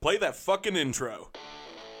Play that fucking intro.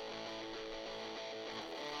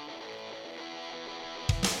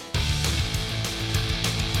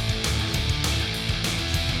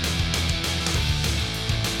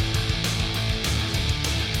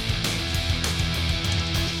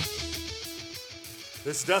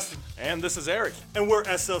 This is Dustin. And this is Eric. And we're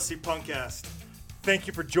SLC Punkcast. Thank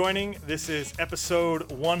you for joining. This is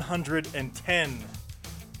episode 110.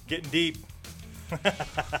 Getting deep.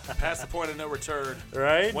 Past the point of no return.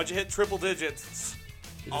 Right? Once you hit triple digits,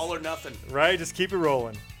 all or nothing. Right? Just keep it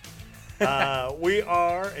rolling. We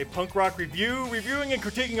are a punk rock reviewing and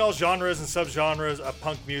critiquing all genres and subgenres of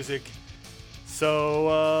punk music.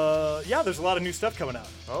 So, there's a lot of new stuff coming out.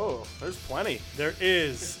 Oh, there's plenty. There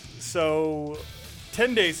is. So,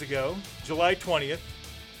 10 days ago, July 20th,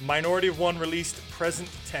 Minority of One released Present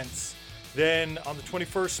Tense. Then on the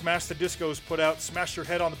 21st, Smash the Discos put out Smash Your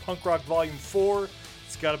Head on the Punk Rock Volume 4.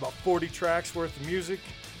 It's got about 40 tracks worth of music.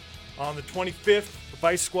 On the 25th,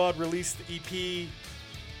 Vice Squad released the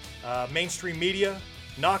EP Mainstream Media.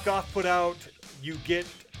 Knockoff put out You Get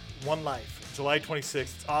One Life, July 26th.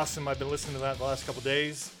 It's awesome. I've been listening to that the last couple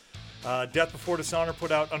days. Death Before Dishonor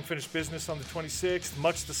put out Unfinished Business on the 26th.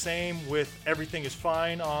 Much the same with Everything Is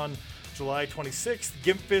Fine on July 26th.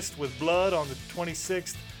 Gimpfist with Blood on the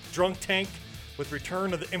 26th. Drunk Tank with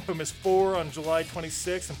Return of the Infamous 4 on July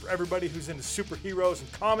 26th. And for everybody who's into superheroes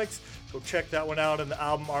and comics, go check that one out in the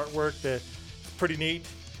album artwork. That's pretty neat.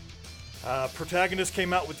 Protagonist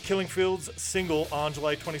came out with Killing Fields single on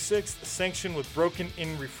July 26th. Sanction with Broken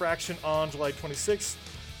in Refraction on July 26th.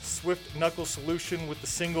 Swift Knuckle Solution with the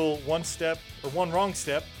single One Wrong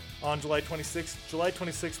Step on July 26th. July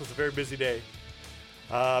 26th was a very busy day.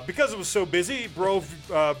 Because it was so busy,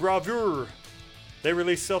 Bravura, they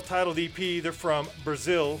released self-titled EP. They're from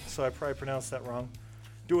Brazil, so I probably pronounced that wrong.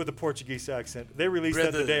 Do it with a Portuguese accent. They released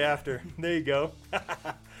that the day after. There you go.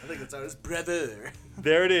 I think that's how it's brother.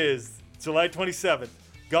 There it is. July 27th.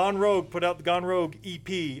 Gone Rogue put out the Gone Rogue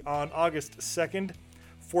EP on August 2nd.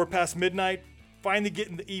 4 Past Midnight. Finally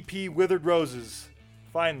getting the EP Withered Roses.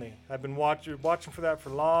 Finally. I've been watching for that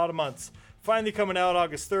for a lot of months. Finally coming out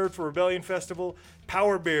August 3rd for Rebellion Festival.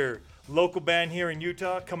 Power Beer, local band here in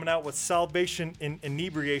Utah, coming out with Salvation in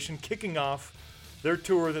Inebriation, kicking off their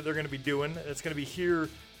tour that they're going to be doing. It's going to be here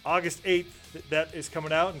August 8th. That is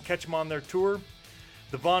coming out, and catch them on their tour.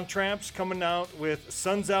 The Von Tramps coming out with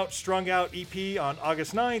Suns Out, Strung Out EP on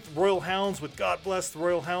August 9th. Royal Hounds with God Bless the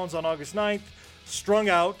Royal Hounds on August 9th. Strung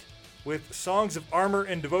Out with Songs of Armor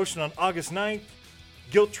and Devotion on August 9th.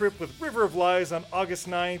 Guilt Trip with River of Lies on August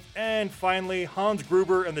 9th. And finally, Hans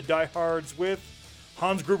Gruber and the Diehards with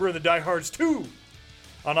Hans Gruber and the Diehards 2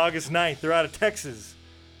 on August 9th. They're out of Texas.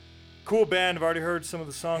 Cool band. I've already heard some of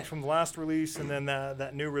the songs from the last release and then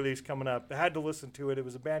that new release coming up. I had to listen to it. It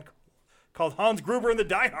was a band called Hans Gruber and the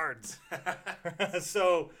Diehards.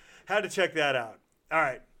 So, had to check that out. All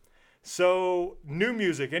right. So, new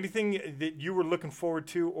music. Anything that you were looking forward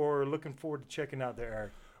to or looking forward to checking out there,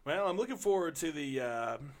 Eric? Well, I'm looking forward to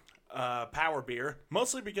the Power Beer,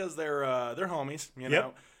 mostly because they're homies, you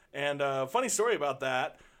know. And funny story about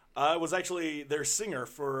that, was actually their singer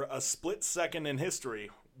for a split second in history.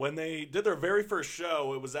 When they did their very first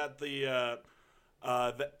show, it was at the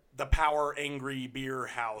Power Angry Beer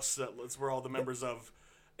House. That's where all the members of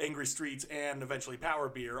Angry Streets and eventually Power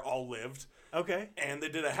Beer all lived. Okay. And they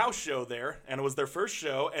did a house show there, and it was their first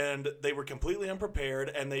show, and they were completely unprepared,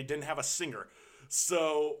 and they didn't have a singer.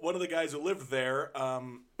 So one of the guys who lived there,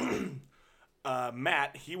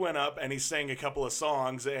 Matt, he went up and he sang a couple of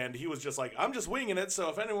songs, and he was just like, I'm just winging it, so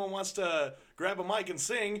if anyone wants to grab a mic and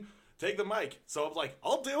sing, take the mic. So I was like,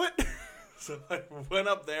 I'll do it. So I went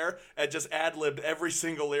up there and just ad-libbed every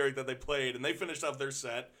single lyric that they played, and they finished off their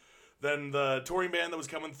set. Then the touring band that was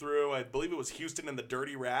coming through, I believe it was Houston and the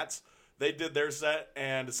Dirty Rats, they did their set,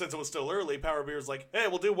 and since it was still early, Power Beer was like, hey,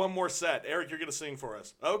 we'll do one more set. Eric, you're going to sing for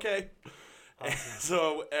us. Okay.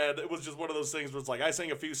 Awesome. And it was just one of those things where it's like I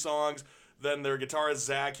sang a few songs, then their guitarist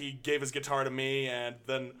Zach, he gave his guitar to me, and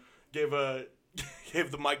then gave the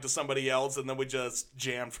mic to somebody else, and then we just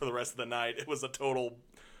jammed for the rest of the night. It was a total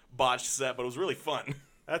botched set, but it was really fun.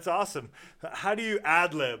 That's awesome. How do you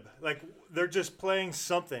ad-lib? Like, they're just playing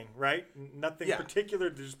something, right? Nothing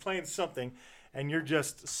particular, they're just playing something, and you're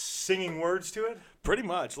just singing words to it? Pretty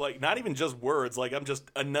much. Like, not even just words. Like, I'm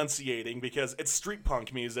just enunciating because it's street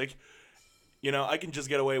punk music. You know, I can just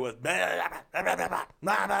get away with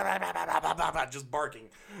just barking.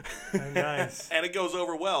 Nice. And it goes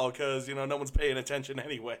over well because, you know, no one's paying attention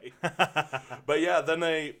anyway. But yeah, then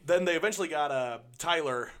they eventually got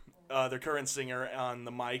Tyler, their current singer, on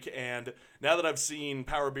the mic. And now that I've seen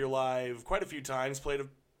Power Beer live quite a few times, played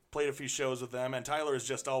played a few shows with them, and Tyler is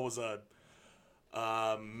just always a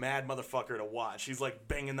mad motherfucker to watch. He's like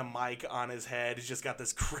banging the mic on his head. He's just got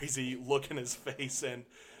this crazy look in his face, and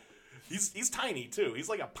he's tiny too. He's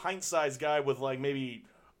like a pint-sized guy with like maybe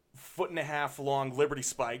 1.5 foot long Liberty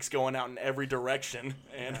spikes going out in every direction,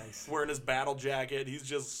 and wearing his battle jacket. He's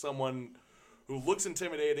just someone who looks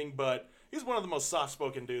intimidating, but he's one of the most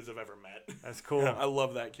soft-spoken dudes I've ever met. That's cool. Yeah, I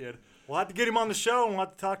love that kid. We'll have to get him on the show, and we'll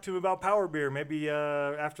have to talk to him about Power Beer. Maybe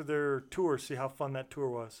after their tour, see how fun that tour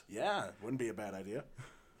was. Yeah, wouldn't be a bad idea.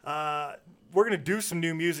 We're going to do some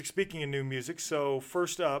new music. Speaking of new music, so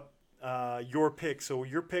first up, your pick. So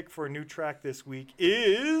your pick for a new track this week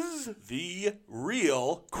is... The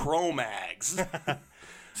Real Cro-Mags.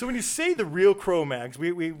 So when you say the Real Cro-Mags,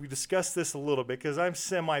 we discussed this a little bit because I'm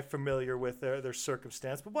semi-familiar with their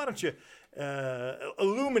circumstance. But why don't you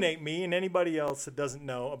illuminate me and anybody else that doesn't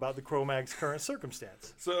know about the Cro-Mags' current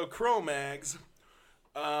circumstance? So Cro-Mags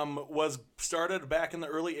was started back in the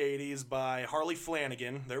early 80s by Harley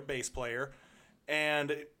Flanagan, their bass player.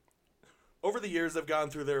 And over the years, they've gone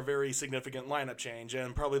through their very significant lineup change.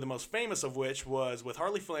 And probably the most famous of which was with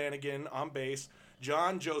Harley Flanagan on bass,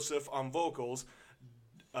 John Joseph on vocals,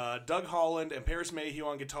 Doug Holland and Paris Mayhew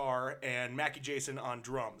on guitar, and Mackie Jason on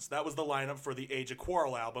drums. That was the lineup for the Age of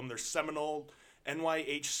Quarrel album, their seminal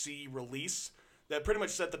NYHC release that pretty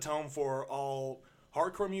much set the tone for all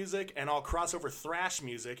hardcore music and all crossover thrash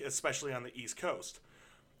music, especially on the East Coast.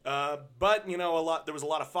 But you know, there was a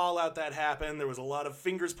lot of fallout that happened. There was a lot of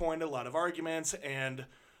fingers pointed, a lot of arguments, and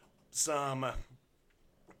some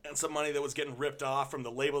money that was getting ripped off from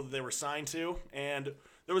the label that they were signed to, and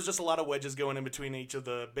there was just a lot of wedges going in between each of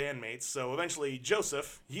the bandmates. So eventually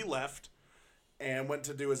Joseph, he left and went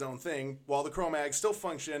to do his own thing, while the Cro-Mags still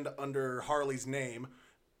functioned under Harley's name,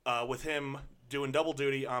 with him doing double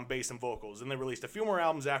duty on bass and vocals. And they released a few more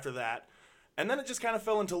albums after that, and then it just kind of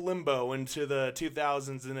fell into limbo into the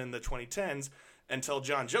 2000s and in the 2010s until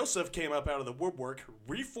John Joseph came up out of the woodwork,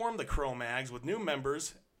 reformed the Cro-Mags with new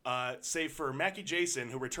members, save for Mackie Jason,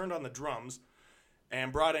 who returned on the drums,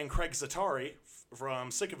 and brought in Craig Zatari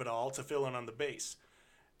from Sick of It All to fill in on the bass.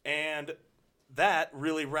 And that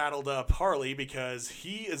really rattled up Harley because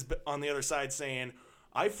he is on the other side saying,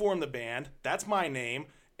 I formed the band, that's my name,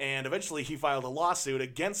 and eventually he filed a lawsuit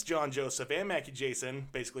against John Joseph and Mackie Jason,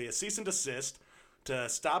 basically a cease and desist, to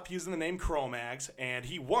stop using the name Cro-Mags, and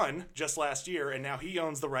he won just last year, and now he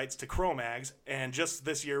owns the rights to Cro-Mags, and just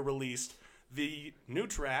this year released the new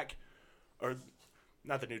track, or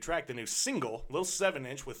not the new track, the new single, little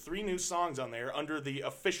 7-inch with 3 new songs on there under the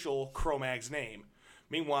official Cro-Mags name.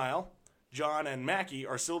 Meanwhile, John and Mackie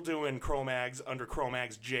are still doing Cro-Mags under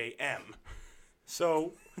Cro-Mags JM.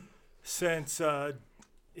 So, since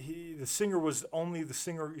the singer was only the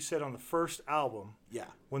singer you said on the first album, yeah.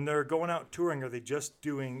 When they're going out touring, are they just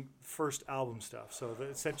doing first album stuff? So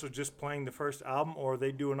they're essentially just playing the first album, or are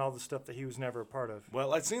they doing all the stuff that he was never a part of?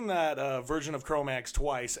 Well, I've seen that version of Cro-Mags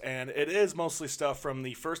twice, and it is mostly stuff from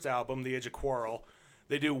the first album, The Age of Quarrel.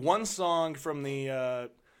 They do one song from the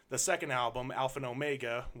second album, Alpha and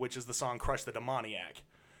Omega, which is the song Crush the Demoniac.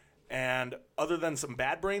 And other than some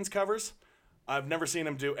Bad Brains covers, I've never seen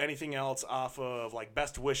him do anything else off of like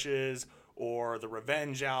Best Wishes or the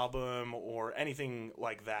Revenge album or anything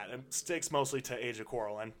like that. It sticks mostly to Age of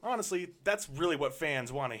Quarrel. And honestly, that's really what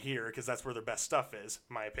fans want to hear because that's where their best stuff is,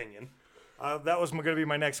 in my opinion. That was going to be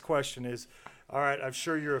my next question is, all right, I'm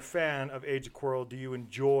sure you're a fan of Age of Quarrel. Do you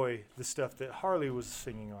enjoy the stuff that Harley was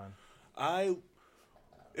singing on?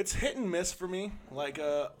 It's hit and miss for me. Like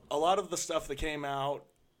a lot of the stuff that came out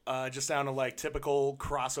just sounded like typical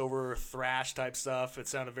crossover thrash type stuff. It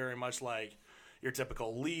sounded very much like your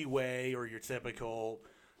typical Leeway or your typical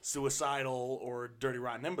Suicidal or Dirty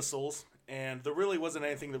Rotten Imbeciles, and there really wasn't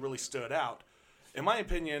anything that really stood out. In my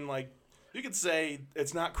opinion, like, you could say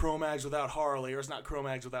it's not Cro-Mags without Harley or it's not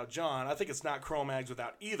Cro-Mags without John. I think it's not Cro-Mags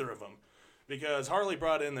without either of them because Harley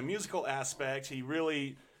brought in the musical aspect. He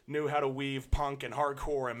really knew how to weave punk and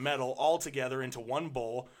hardcore and metal all together into one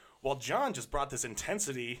bowl, while John just brought this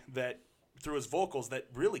intensity that through his vocals that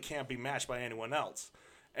really can't be matched by anyone else.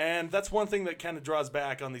 And that's one thing that kind of draws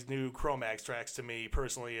back on these new Cro-Mags tracks to me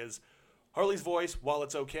personally is Harley's voice, while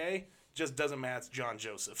it's okay, just doesn't match John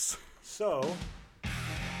Joseph's. So,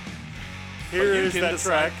 here is that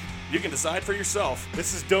track. You can decide for yourself.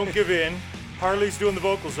 This is Don't Give In. Harley's doing the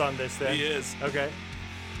vocals on this then. He is. Okay.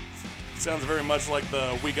 Sounds very much like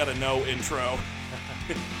the We Gotta Know intro.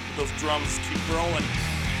 Those drums keep rolling.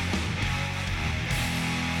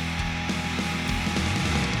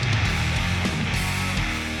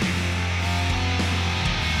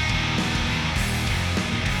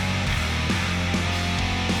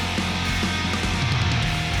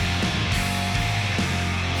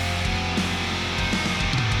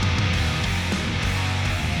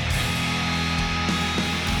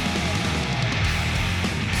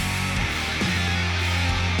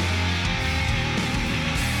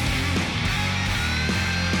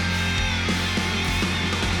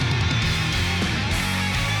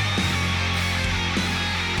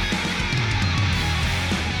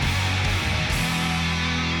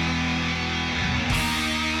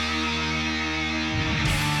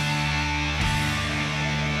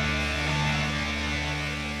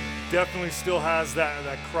 definitely still has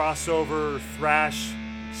that crossover thrash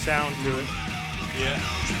sound to it. Yeah.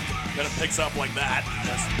 Then it picks up like that.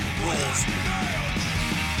 Just rules.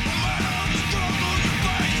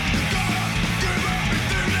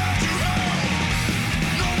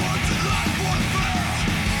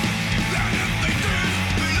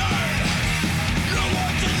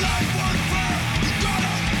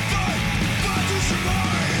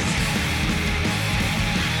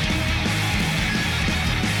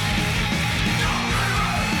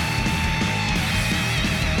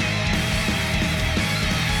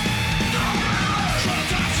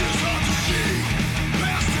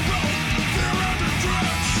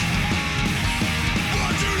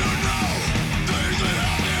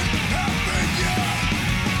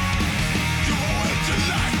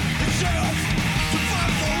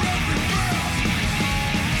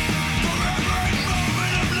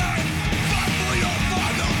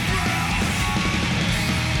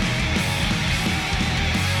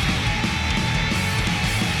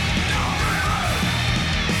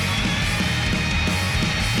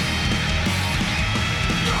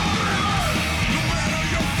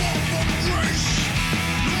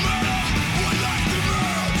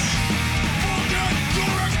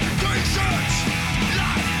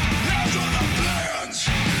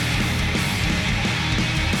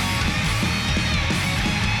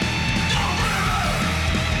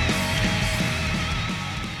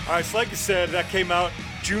 All right, so like you said, that came out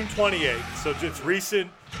June 28th, so it's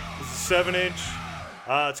recent. It's a 7-inch.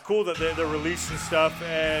 It's cool that they're releasing stuff,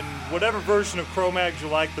 and whatever version of Cro-Mags you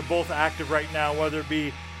like, they're both active right now, whether it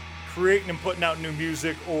be creating and putting out new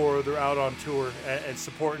music or they're out on tour and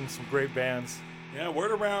supporting some great bands. Yeah,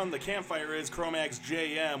 word around the campfire is Cro-Mags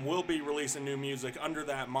JM will be releasing new music under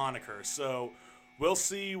that moniker, so we'll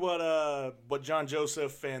see what John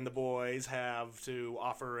Joseph and the boys have to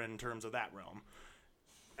offer in terms of that realm.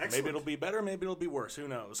 Excellent. Maybe it'll be better, maybe it'll be worse. Who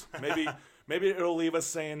knows? Maybe it'll leave us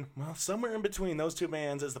saying, well, somewhere in between those two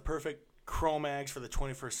bands is the perfect Cro-Mags for the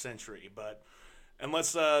 21st century. But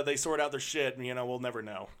unless they sort out their shit, we'll never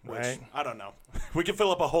know. Which, right. I don't know. We could fill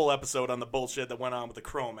up a whole episode on the bullshit that went on with the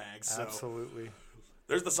Cro-Mags. So. Absolutely.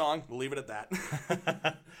 There's the song. We'll leave it at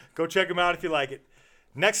that. Go check them out if you like it.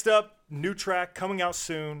 Next up, new track coming out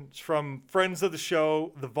soon. It's from friends of the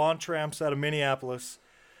show, the Von Tramps out of Minneapolis.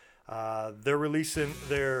 They're releasing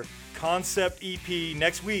their concept EP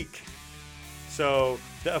next week. So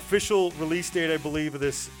the official release date, I believe, of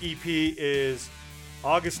this EP is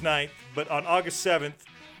August 9th. But on August 7th,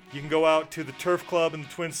 you can go out to the Turf Club in the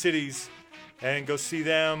Twin Cities and go see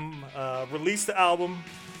them release the album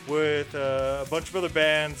with a bunch of other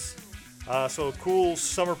bands. So a cool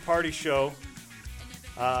summer party show.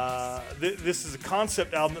 This is a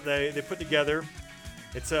concept album that they put together.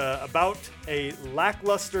 It's about a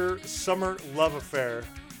lackluster summer love affair.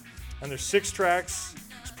 And there's 6 tracks.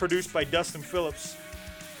 It's produced by Dustin Phillips,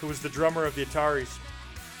 who was the drummer of the Ataris.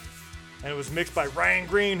 And it was mixed by Ryan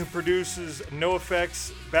Green, who produces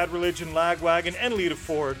NoFX, Bad Religion, Lagwagon, and Lita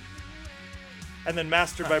Ford. And then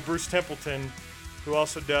mastered by Bruce Templeton, who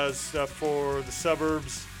also does stuff for The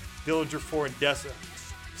Suburbs, Dillinger 4, and Dessa.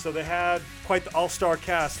 So they had quite the all-star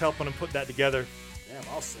cast helping them put that together. Damn,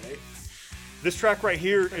 I'll say. This track right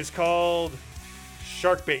here is called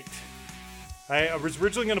Sharkbait. I was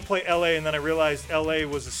originally going to play LA, and then I realized LA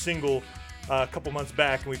was a single a couple months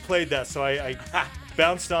back, and we played that. So I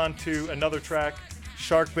bounced on to another track,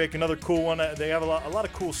 Sharkbait, another cool one. They have a lot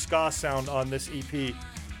of cool ska sound on this EP.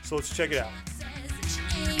 So let's check it out.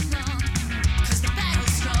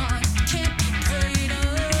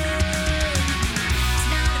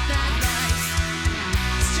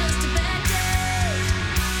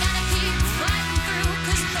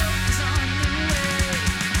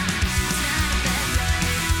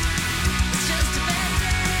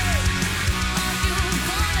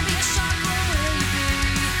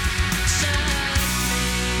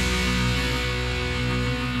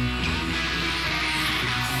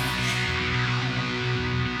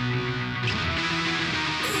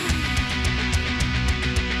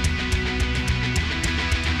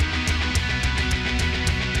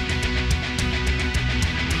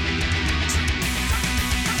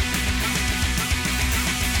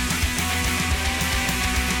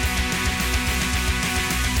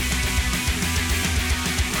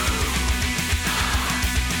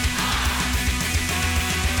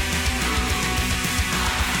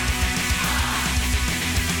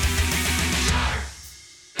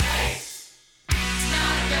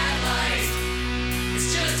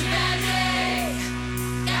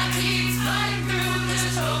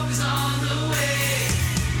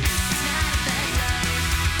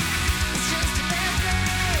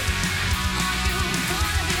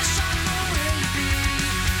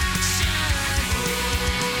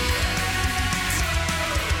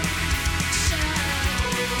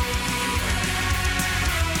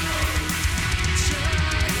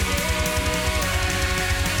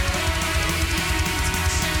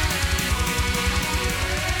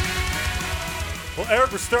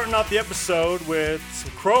 Eric, we're starting off the episode with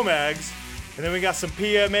some Cro-Mags, and then we got some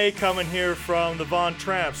PMA coming here from the Von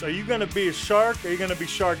Tramps. Are you going to be a shark, or are you going to be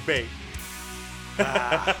shark bait?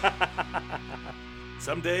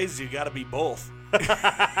 Some days you got to be both.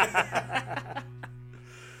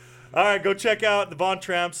 All right, go check out the Von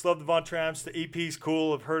Tramps. Love the Von Tramps. The EP's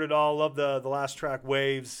cool. I've heard it all. Love the last track,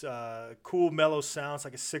 Waves. Cool, mellow sound. It's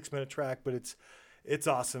like a 6-minute track, but it's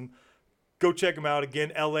awesome. Go check them out.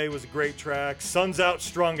 Again, LA was a great track. Sun's Out,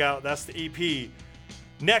 Strung Out. That's the EP.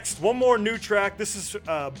 Next, one more new track. This is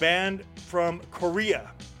a band from Korea.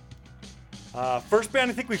 First band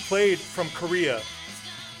I think we played from Korea.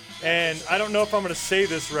 And I don't know if I'm going to say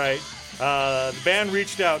this right. The band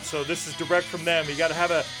reached out, so this is direct from them. You got to have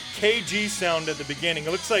a KG sound at the beginning. It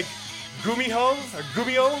looks like Gumiho or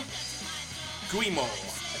Gumio. Guimo, I think.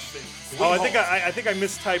 Oh, I think I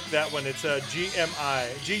mistyped that one. It's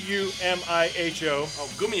Gumiho. Oh,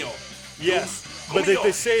 Gumio. Yes, but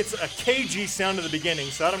they say it's a KG sound at the beginning,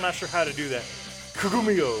 so I'm not sure how to do that.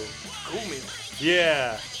 Gumio. Gumio.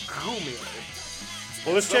 Yeah. Gumio.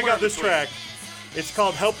 Well, let's check out this track. It's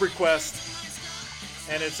called Help Request,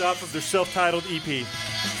 and it's off of their self-titled EP.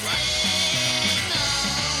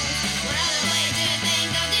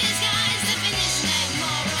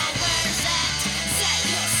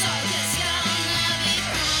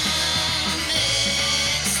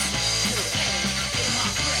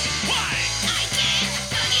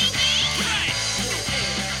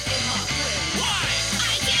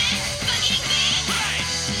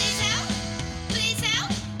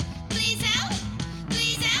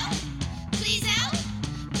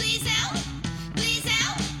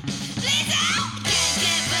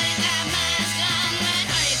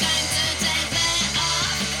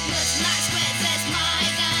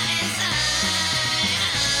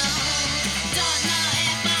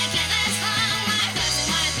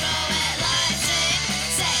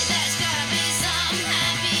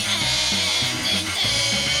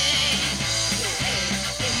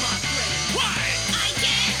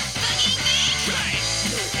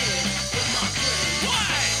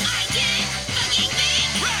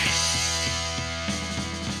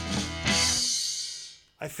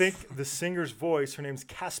 I think the singer's voice, her name's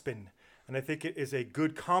Caspin, and I think it is a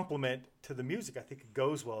good compliment to the music. I think it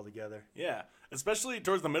goes well together. Yeah, especially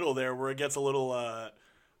towards the middle there where it gets a little,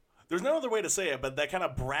 there's no other way to say it, but that kind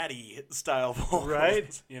of bratty style vocals,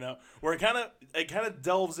 right? You know, where it kind of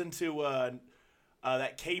delves into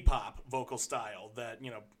that K-pop vocal style that, you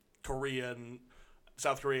know, Korea and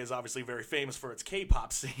South Korea is obviously very famous for its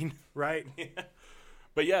K-pop scene. Right. Yeah.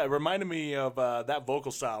 But yeah, it reminded me of that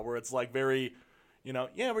vocal style where it's like very... You know,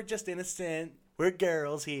 yeah, we're just innocent. We're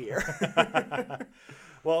girls here.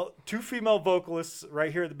 Well, 2 female vocalists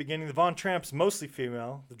right here at the beginning. The Von Tramps, mostly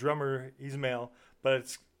female. The drummer, he's male. But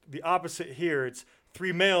it's the opposite here. It's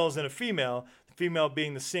 3 males and a female. The female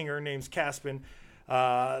being the singer, her name's Caspin.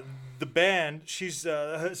 The band,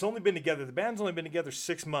 has only been together. The band's only been together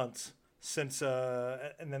 6 months since,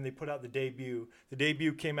 and then they put out the debut. The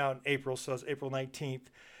debut came out in April, so it's April 19th.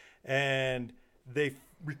 And they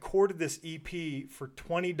recorded this EP for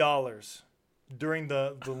 $20 during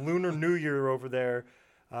the Lunar New Year over there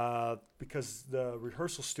because the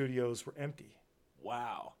rehearsal studios were empty.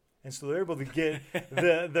 Wow. And so they're able to get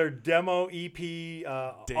their demo EP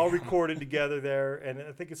all recorded together there. And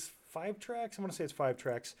I think it's 5 tracks. I'm going to say it's 5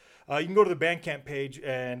 tracks. You can go to the Bandcamp page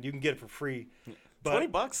and you can get it for free.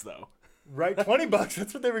 But, $20 though. Right, $20.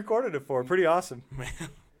 That's what they recorded it for. Pretty awesome. Man.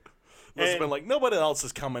 Must have been like, nobody else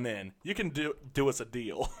is coming in. You can do us a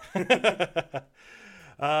deal. This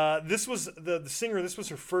was the singer. This was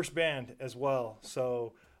her first band as well.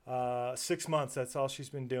 So 6 months. That's all she's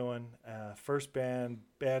been doing. First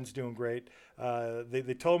band's doing great.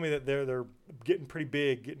 They told me that they're getting pretty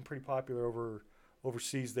big, getting pretty popular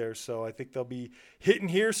overseas there. So I think they'll be hitting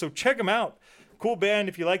here. So check them out. Cool band.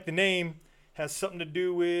 If you like the name, has something to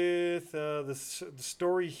do with the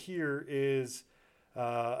story here is.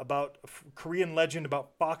 About a Korean legend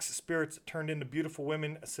about fox spirits that turned into beautiful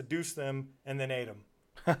women, seduced them, and then ate them.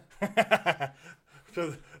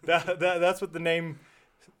 So that's what the name,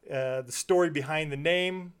 the story behind the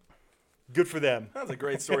name. Good for them. That's a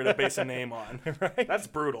great story to base a name on. Right? That's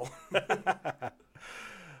brutal.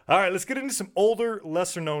 All right, let's get into some older,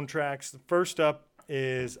 lesser-known tracks. The first up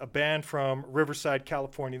is a band from Riverside,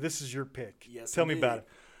 California. This is your pick. Yes, Tell me about it.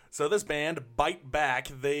 So this band, Bite Back,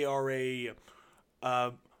 they are a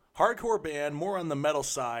hardcore band, more on the metal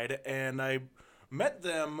side, and I met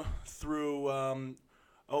them through one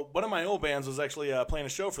of my old bands was actually playing a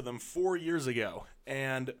show for them 4 years ago,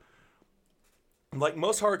 and like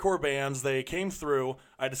most hardcore bands, they came through,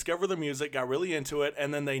 I discovered the music, got really into it,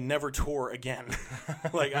 and then they never tour again.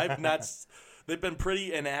 Like, they've been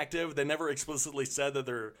pretty inactive. They never explicitly said that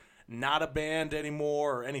they're not a band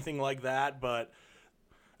anymore or anything like that, but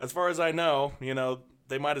as far as I know,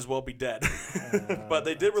 they might as well be dead. But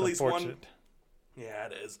they did release one. Yeah,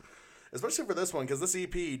 it is. Especially for this one, because this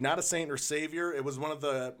EP, Not a Saint or Savior, it was one of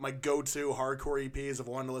my go-to hardcore EPs of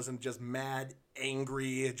wanting to listen to just mad,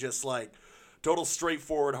 angry, just like total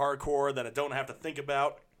straightforward hardcore that I don't have to think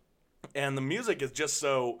about. And the music is just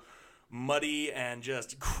so muddy and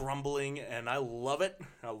just crumbling, and I love it.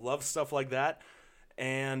 I love stuff like that.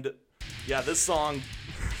 And yeah, this song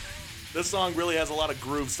really has a lot of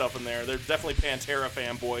groove stuff in there. They're definitely Pantera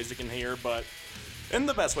fanboys you can hear, but in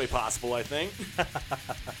the best way possible, I think.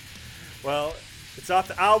 Well, it's off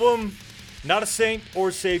the album Not a Saint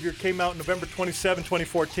or Savior. Came out November 27,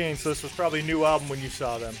 2014, so this was probably a new album when you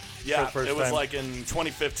saw them. Yeah, it was like in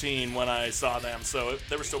 2015 when I saw them, so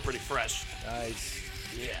they were still pretty fresh. Nice.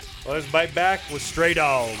 Yeah. Well, let's bite back with Stray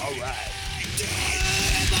Dogs. All right.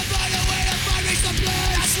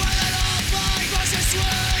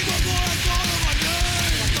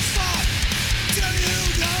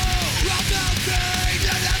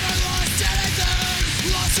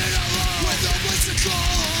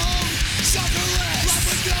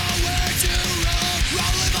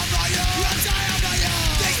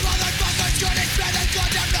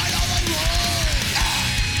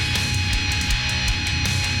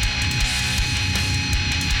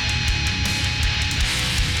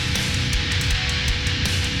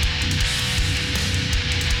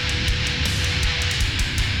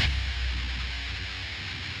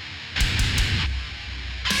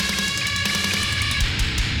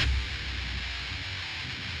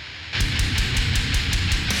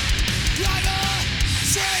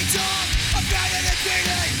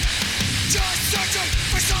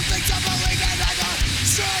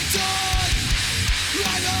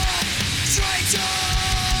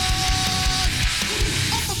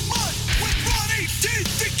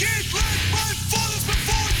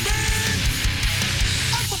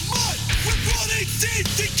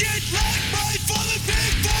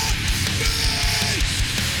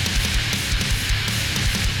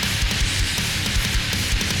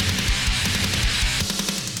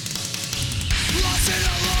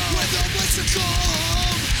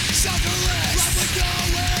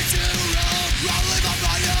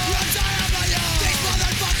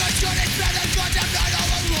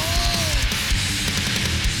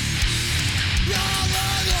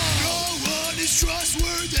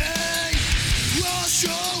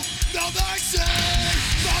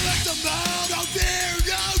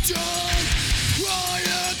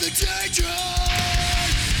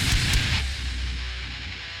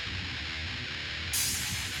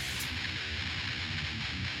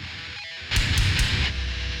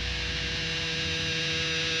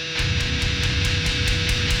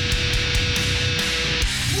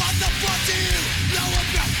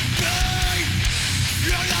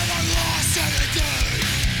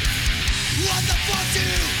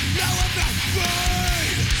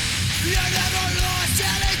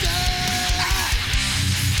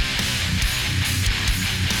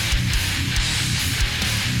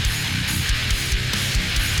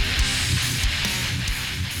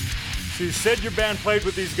 So you said your band played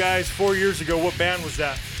with these guys 4 years ago. What band was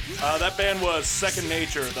that? That band was Second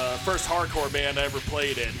Nature, the first hardcore band I ever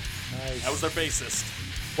played in. Nice. I was their bassist.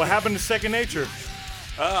 What happened to Second Nature?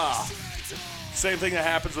 Same thing that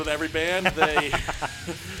happens with every band.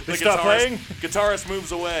 The stop playing? Guitarist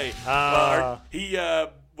moves away. He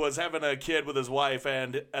was having a kid with his wife,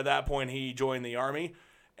 and at that point he joined the Army,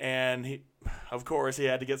 and of course he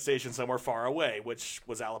had to get stationed somewhere far away, which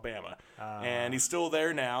was Alabama. And he's still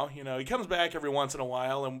there now. He comes back every once in a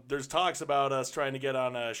while, and there's talks about us trying to get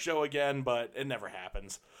on a show again, but it never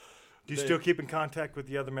happens. Do you still keep in contact with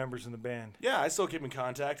the other members in the band? Yeah, I still keep in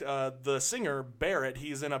contact. The singer, Barrett,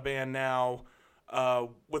 he's in a band now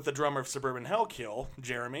with the drummer of Suburban Hellkill,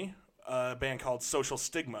 Jeremy, a band called Social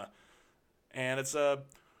Stigma. And it's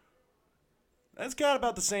got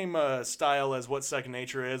about the same style as what Second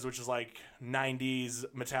Nature is, which is like 90s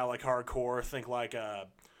metallic hardcore. Think like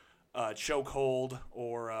Chokehold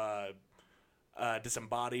or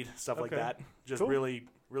Disembodied, stuff like that. Just cool. really,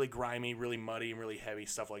 really grimy, really muddy, and really heavy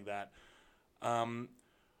stuff like that.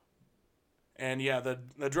 And yeah,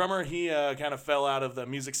 the drummer, he kind of fell out of the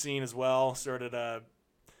music scene as well, started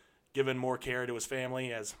giving more care to his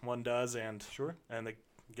family, as one does, and the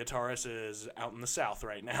guitarist is out in the South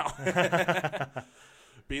right now.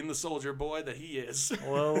 Being the soldier boy that he is.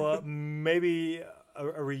 Well, maybe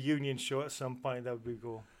a reunion show at some point, that would be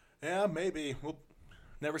cool. Yeah, maybe. We'll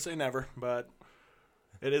never say never, but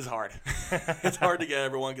it is hard. It's hard to get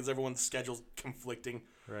everyone because everyone's schedule's conflicting.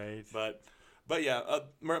 Right. But yeah,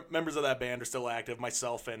 members of that band are still active.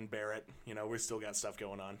 Myself and Barrett, we still got stuff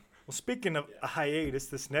going on. Well, speaking of a hiatus,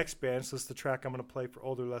 this next band, so this is the track I'm going to play for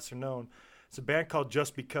older, lesser known. It's a band called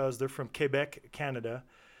Just Because. They're from Quebec, Canada,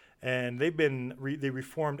 and they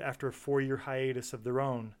reformed after a 4-year hiatus of their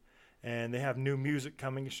own. And they have new music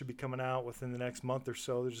coming. It should be coming out within the next month or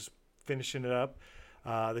so. They're just finishing it up.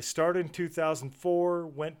 They started in 2004,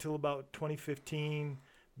 went till about 2015,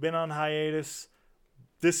 been on hiatus.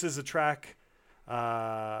 This is a track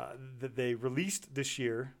that they released this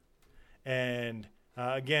year. And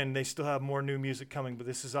again, they still have more new music coming, but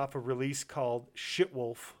this is off a release called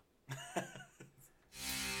Shitwolf.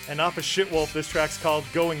 And off of Shitwolf, this track's called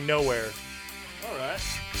Going Nowhere. All right.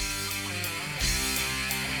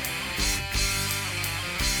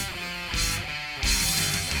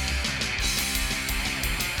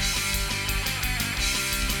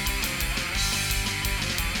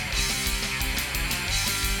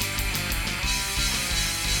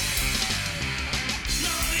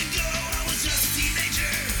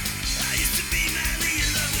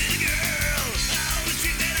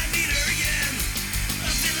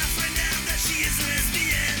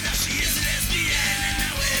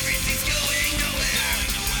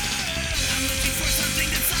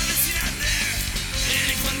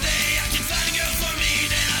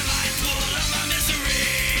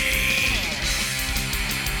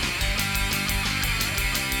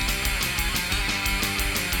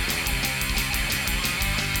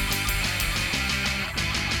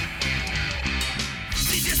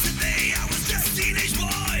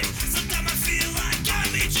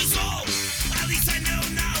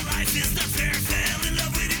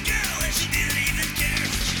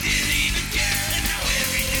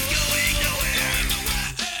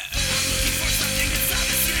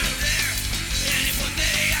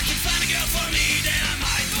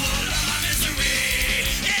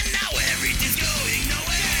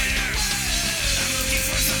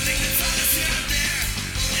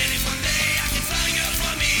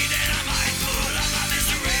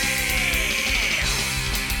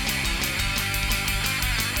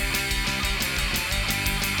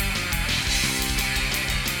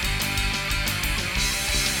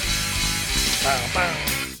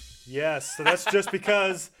 Yes, so that's Just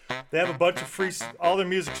Because. They have a bunch of free, all their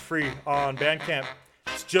music's free on Bandcamp.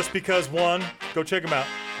 It's Just Because 1. Go check them out.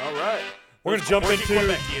 All right. We're going to jump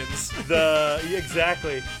into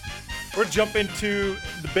exactly. We're going to jump into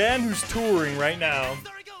the band who's touring right now.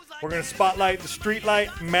 We're going to spotlight the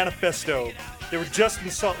Streetlight Manifesto. They were just in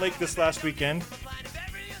Salt Lake this last weekend.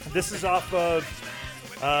 This is off of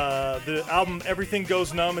the album Everything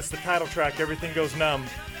Goes Numb. It's the title track, Everything Goes Numb.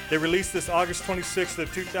 They released this August 26th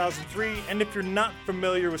of 2003. And if you're not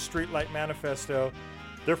familiar with Streetlight Manifesto,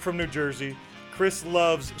 they're from New Jersey. Chris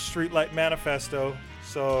loves Streetlight Manifesto,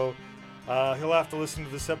 so he'll have to listen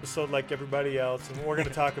to this episode like everybody else, and we're going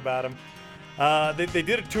to talk about them. They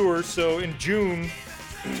did a tour, so in June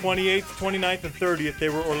 28th, 29th, and 30th, they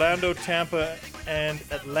were Orlando, Tampa, and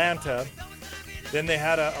Atlanta. Then they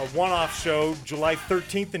had a one-off show July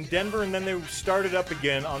 13th in Denver, and then they started up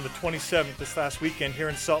again on the 27th this last weekend here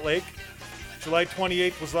in Salt Lake. July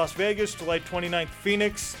 28th was Las Vegas, July 29th,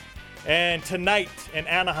 Phoenix, and tonight in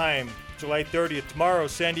Anaheim, July 30th. Tomorrow,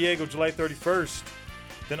 San Diego, July 31st.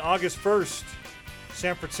 Then August 1st,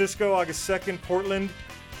 San Francisco, August 2nd, Portland,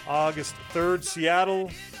 August 3rd,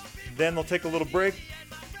 Seattle. Then they'll take a little break.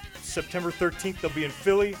 September 13th, they'll be in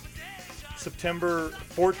Philly. September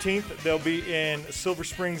 14th, they'll be in Silver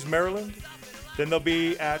Springs, Maryland. Then they'll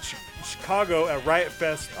be at Chicago at Riot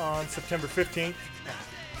Fest on September 15th.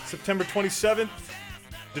 September 27th,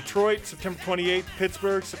 Detroit. September 28th,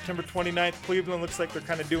 Pittsburgh. September 29th, Cleveland. Looks like they're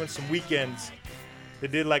kind of doing some weekends. They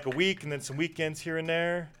did like a week and then some weekends here and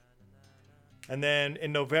there. And then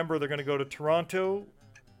in November, they're going to go to Toronto.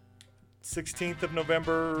 16th of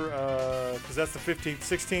November, because that's the 15th.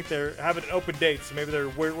 16th, they're having an open date, so maybe they're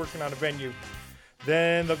working on a venue.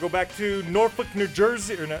 Then they'll go back to Norfolk, New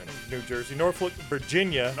Jersey, or not New Jersey, Norfolk,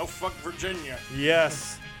 Virginia. No fuck Virginia.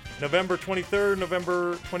 Yes. November 23rd,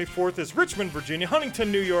 November 24th is Richmond, Virginia.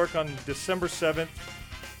 Huntington, New York on December 7th.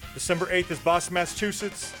 December 8th is Boston,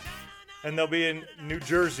 Massachusetts. And they'll be in New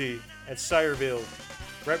Jersey at Sireville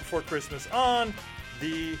right before Christmas on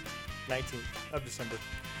the 19th of December.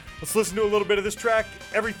 Let's listen to a little bit of this track,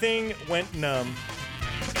 Everything Went Numb.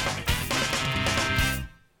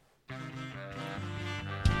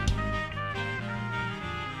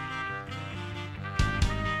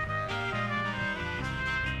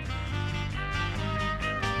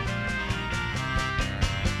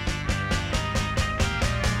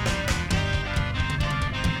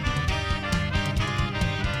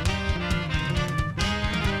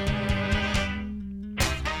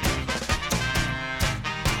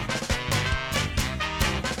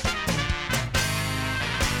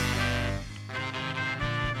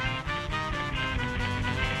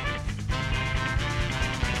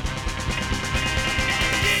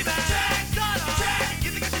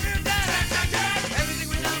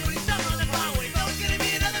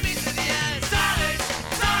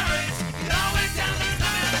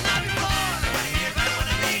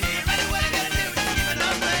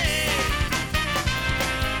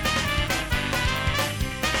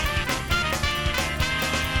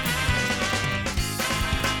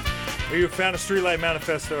 Are you a fan of Streetlight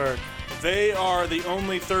Manifesto, Eric? They are the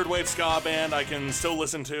only third wave ska band I can still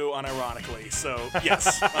listen to unironically. So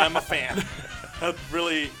yes, I'm a fan. I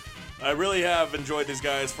really have enjoyed these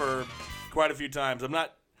guys for quite a few times. I'm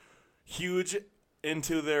not huge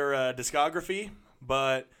into their discography,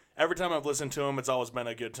 but every time I've listened to them, it's always been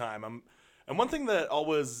a good time. And one thing that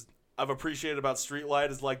I've appreciated about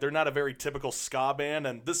Streetlight is like they're not a very typical ska band,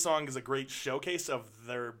 and this song is a great showcase of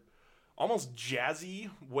their almost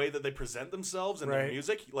jazzy way that they present themselves and their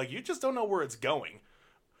music. Like you just don't know where it's going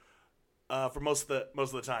for most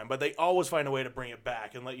of the time, but they always find a way to bring it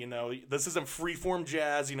back and let you know this isn't freeform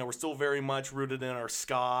jazz. You know, we're still very much rooted in our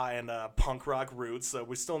ska and punk rock roots, so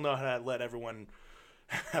we still know how to let everyone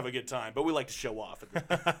have a good time, but we like to show off.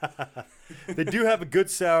 They do have a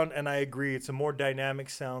good sound, and I agree. It's a more dynamic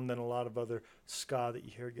sound than a lot of other ska that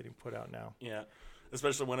you hear getting put out now. Yeah,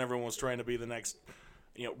 especially when everyone was trying to be the next,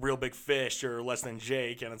 Real Big Fish or Less Than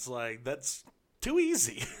Jake, and it's like, that's too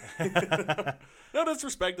easy. No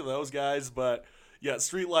disrespect to those guys, but yeah,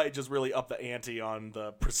 Streetlight just really upped the ante on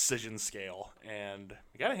the precision scale, and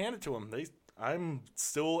you gotta hand it to them. I'm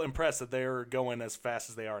still impressed that they're going as fast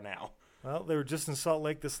as they are now. Well, they were just in Salt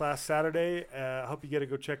Lake this last Saturday. I hope you get to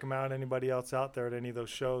go check them out. Anybody else out there at any of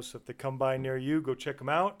those shows? So if they come by near you, go check them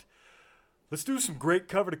out. Let's do some great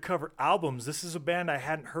cover-to-cover albums. This is a band I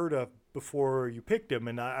hadn't heard of before you picked them,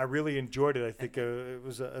 and I really enjoyed it. I think it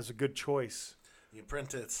was a good choice. The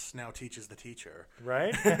apprentice now teaches the teacher.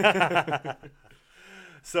 Right?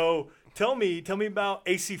 So tell me about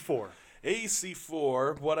AC4.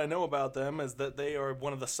 AC4, what I know about them is that they are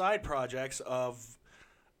one of the side projects of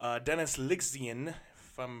Dennis Lyxzén.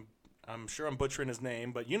 I'm sure I'm butchering his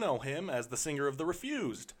name, but you know him as the singer of The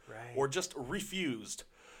Refused, or just Refused.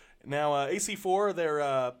 Now, AC4,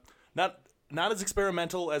 they're not as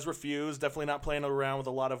experimental as Refused, definitely not playing around with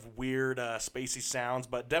a lot of weird, spacey sounds,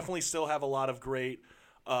 but definitely still have a lot of great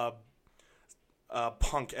punk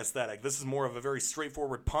aesthetic. This is more of a very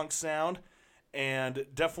straightforward punk sound, and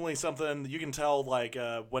definitely something you can tell, like,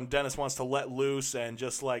 when Dennis wants to let loose and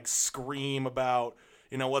just, like, scream about,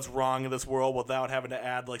 what's wrong in this world without having to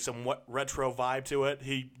add, like, some retro vibe to it.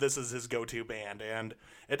 This is his go-to band, and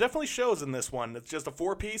it definitely shows in this one. It's just a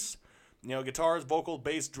four-piece, guitars, vocal,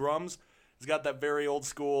 bass, drums. It's got that very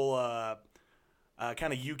old-school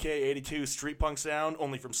kind of UK 82 street punk sound,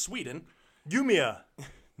 only from Sweden. Umeå,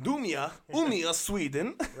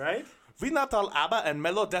 Sweden. Right? We not all ABBA and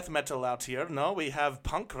mellow death metal out here. No, we have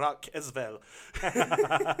punk rock as well.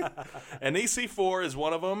 And AC4 is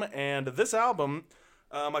one of them. And this album,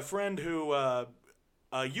 my friend who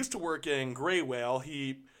used to work in Grey Whale,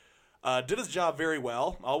 he did his job very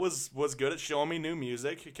well. Always was good at showing me new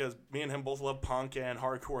music because me and him both love punk and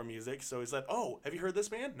hardcore music. So he said, "Oh, have you heard this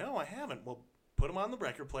band?" "No, I haven't." "Well, put him on the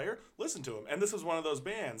record player. Listen to him." And this was one of those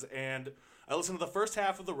bands. And I listened to the first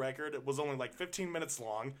half of the record. It was only like 15 minutes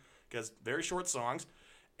long because very short songs.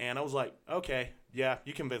 And I was like, okay, yeah,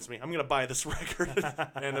 you convinced me. I'm going to buy this record.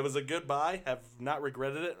 And it was a good buy. Have not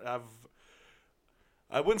regretted it.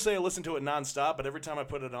 I wouldn't say I listened to it nonstop, but every time I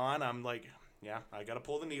put it on, I'm like, yeah, I got to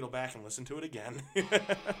pull the needle back and listen to it again.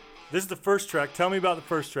 This is the first track. Tell me about the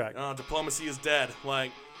first track. Diplomacy is Dead.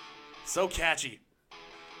 Like, so catchy.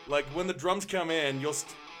 Like, when the drums come in, you'll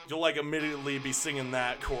like immediately be singing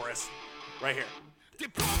that chorus right here.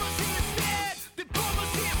 Diplomacy is dead.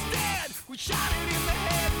 Diplomacy is dead. We shot it in the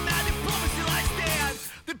head. Now diplomacy lies dead.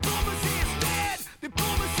 Diplomacy is dead.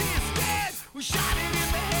 Diplomacy is dead. We shot it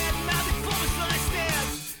in the head. Now diplomacy lies dead.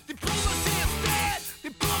 Diplomacy is dead.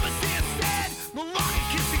 Diplomacy is dead. No longer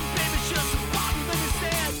kissing baby just a body that is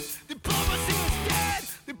dead. Diplomacy is dead.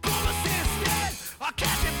 Diplomacy is dead. Our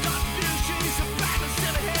captain contribution is a bag of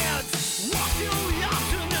seven heads. Walk to the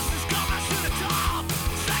optimist is coming to the top.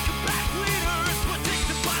 Psychopath leaders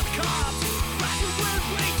predicted by the cops. Rather with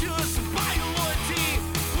wages and buy your loyalty.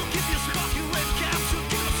 We'll give you smoking red caps, we'll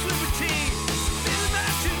give us liberty. Feel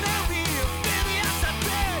imaginary, feel the outside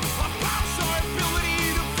bed. Our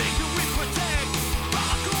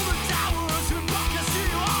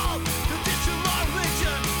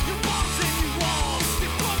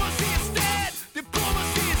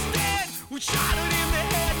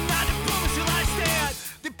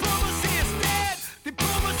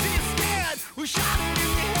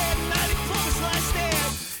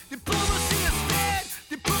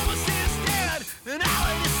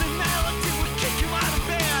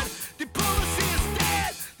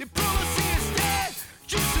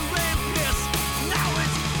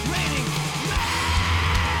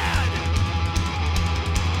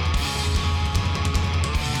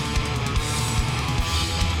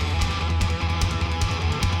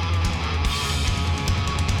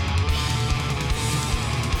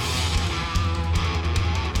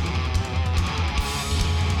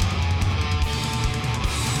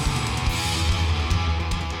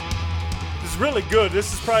really good.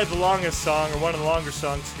 This is probably the longest song, or one of the longer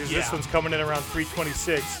songs, because this Yeah. one's coming in around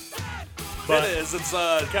 3:26. But It is. It's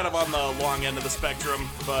kind of on the long end of the spectrum,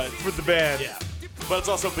 but for the band, yeah. But it's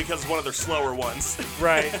also because it's one of their slower ones.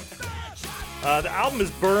 right. The album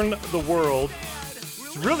is Burn the World.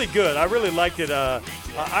 It's really good. I really liked it. I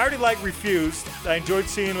already like Refused. I enjoyed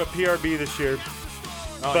seeing him at PRB this year.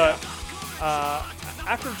 Oh, But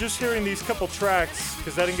after just hearing these couple tracks,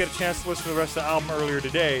 because I didn't get a chance to listen to the rest of the album earlier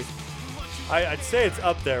today, I'd say it's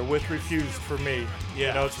up there with Refused for me. Yeah.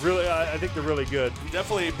 You know, it's really. I think they're really good.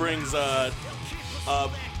 Definitely brings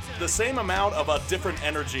the same amount of a different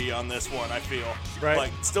energy on this one, I feel. Right.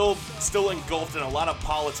 Like, still engulfed in a lot of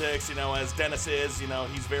politics, you know, as Dennis is. You know,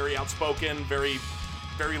 he's very outspoken, very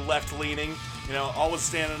left-leaning, you know, always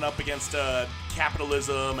standing up against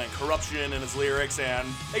capitalism and corruption in his lyrics, and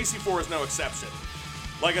AC4 is no exception.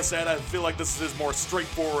 Like I said, I feel like this is his more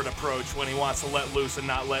straightforward approach when he wants to let loose and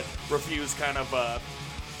not let Refuse kind of,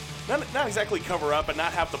 not exactly cover up, but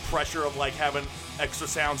not have the pressure of, like, having extra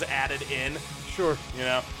sounds added in. Sure. You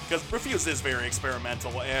know, because Refuse is very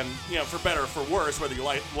experimental, and, you know, for better or for worse, whether you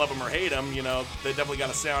love them or hate them, you know, they definitely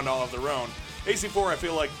got a sound all of their own. AC4, I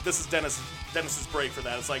feel like this is Dennis's break for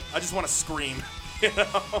that. It's like, I just want to scream, you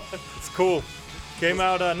know? It's cool. Came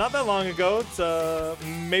out not that long ago. It's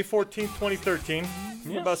May 14th, 2013.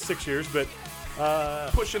 About 6 years, but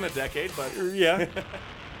Pushing a decade, but yeah.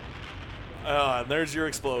 and there's your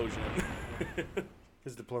explosion.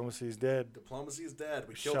 His diplomacy is dead, Diplomacy is dead.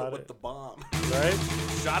 We killed Shot it with it. the bomb. right?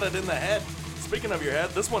 Shot it in the head. Speaking of your head,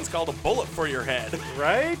 this one's called A Bullet for Your Head.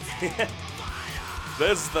 Right?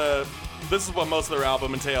 This is what most of their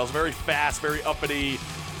album entails. Very fast, very uppity,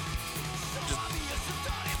 just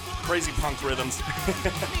crazy punk rhythms.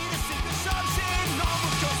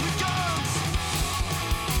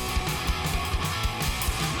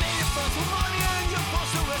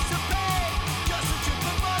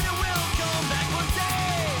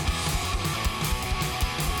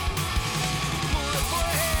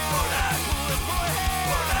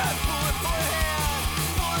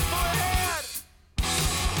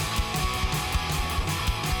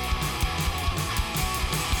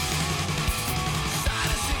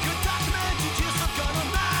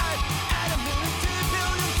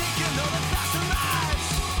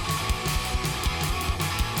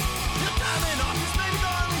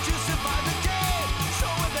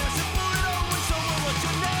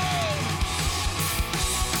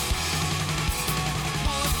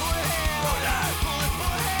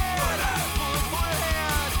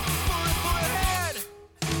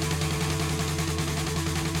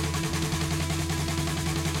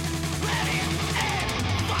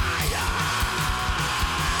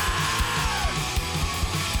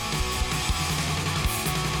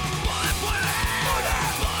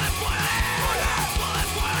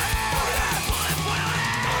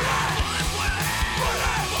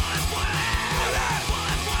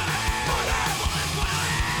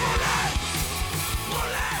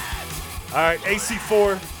 All right,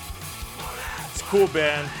 AC4. It's a cool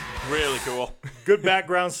band. Really cool. Good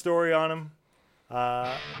background story on them.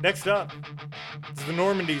 Next up is the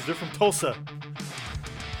Normandies. They're from Tulsa.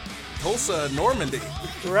 Tulsa, Normandy.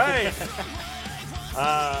 Right.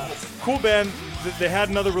 Cool band. They had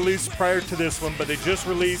another release prior to this one, but they just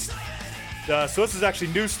released. So this is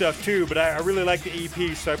actually new stuff too, but I really like the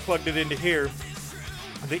EP, so I plugged it into here.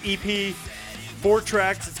 The EP, 4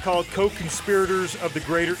 tracks. It's called Co-Conspirators of the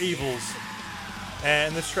Greater Evils.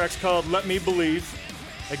 And this track's called Let Me Believe.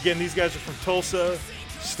 Again, these guys are from Tulsa,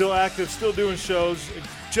 still active, still doing shows. It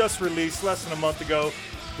just released less than a month ago.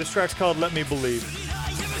 This track's called Let Me Believe.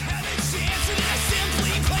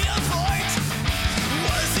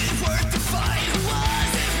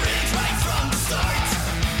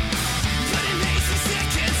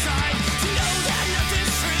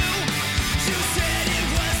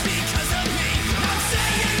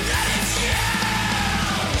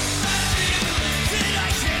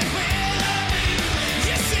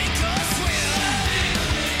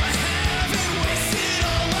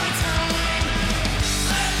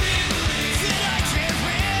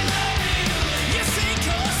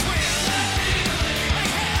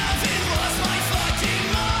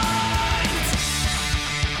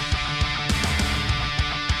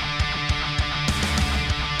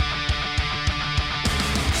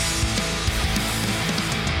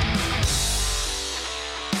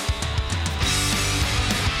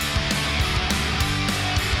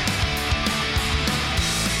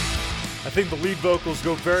 I think the lead vocals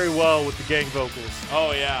go very well with the gang vocals.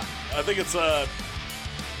 Oh, yeah. I think it's I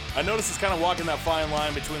noticed it's kind of walking that fine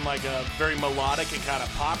line between like a very melodic and kind of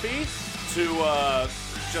poppy to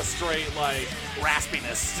just straight like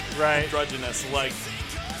raspiness, Right. drudginess, like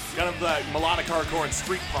kind of like melodic hardcore and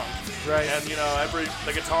street punk. Right. And you know,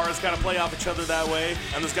 the guitars kind of play off each other that way,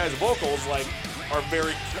 and this guy's vocals like are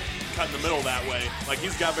very cut in the middle that way. Like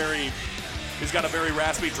he's got a very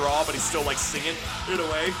raspy draw, but he's still like singing in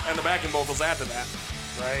a way, and the backing vocals add to that.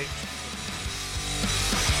 Right.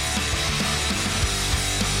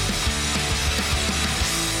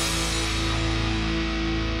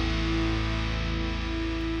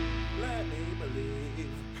 Let me believe.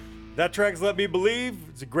 That track's Let Me Believe.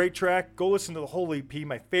 It's a great track. Go listen to the whole EP.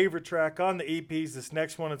 My favorite track on the EP is this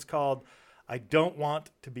next one. It's called I Don't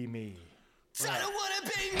Want to Be Me. I don't wanna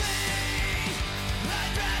be me.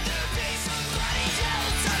 I'd rather be somebody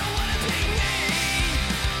else. I don't wanna be me.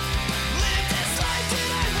 Live this life that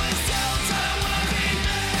I was dealt. I don't wanna be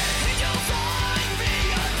me. And you'll find me.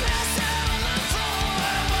 I'm passed out on the floor.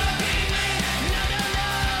 I don't wanna be me. No, no,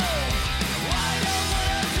 no. I don't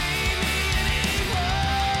wanna be me anymore.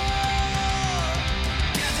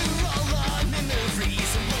 Gather all our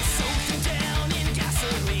memories and we'll soak them down in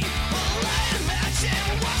gasoline. We'll light a match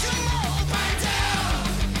and watch them all burn down.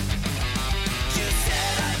 You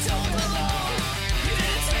said I don't belong. You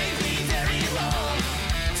didn't take me very long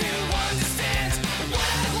to understand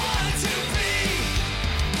what I want to be.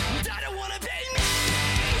 I don't wanna be me.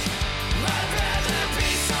 I'd rather be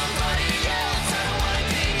somebody else. I don't wanna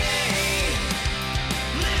be me.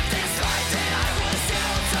 Live this life that I was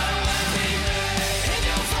dealt. I don't wanna be me. And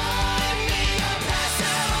you'll find me. I'm passed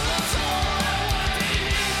out on the floor. I don't wanna be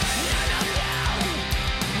me. No, no, no.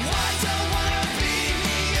 I don't wanna be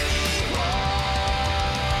me anymore.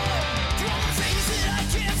 Through all the things that I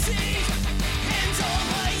can't see and all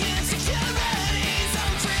my insecurities,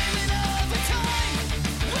 I'm dreaming of a time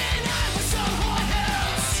when I was someone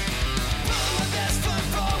else. Put my best foot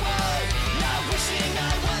forward, not wishing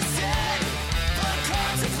I was dead, but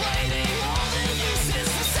contemplating all the uses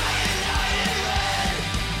for cyanide and lead.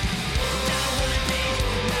 I don't wanna be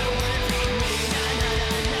me. Na na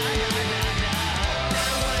na na na na na. I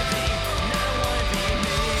don't wanna be me. I don't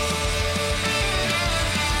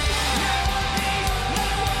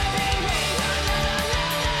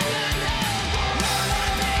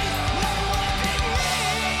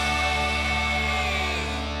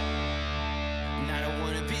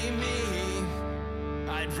wanna be me.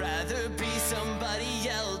 I'd rather be somebody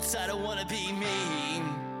else. I don't wanna be me.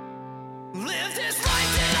 Live this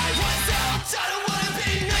life that I was dealt. I don't wanna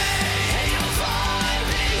be me. And you'll find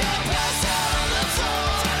me. I'm passed out on the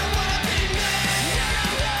floor. I don't wanna be me. No, no,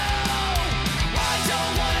 no. I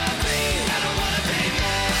don't wanna be. I don't wanna be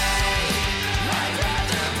me. I'd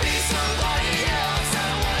rather be somebody else. I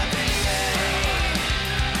don't wanna be me.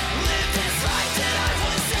 Live this life that I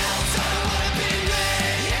was dealt. I don't wanna be me.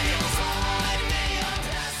 And you'll find me. I'm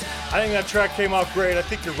passed out. I think that track came out great. I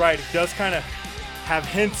think you're right. It does kind of have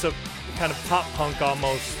hints of kind of pop punk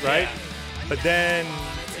almost, right? Yeah. But then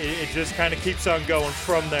it just kind of keeps on going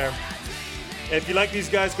from there. If you like these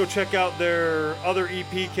guys, go check out their other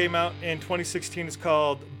EP came out in 2016. It's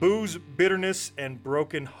called Booze, Bitterness, and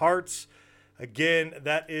Broken Hearts. Again,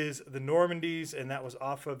 that is the Normandies, and that was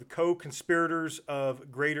off of the Co-Conspirators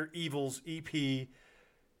of Greater Evils EP.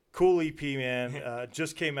 Cool EP, man.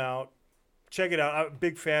 Just came out. Check it out. I'm a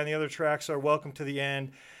big fan. The other tracks are Welcome to the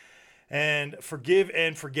End and Forgive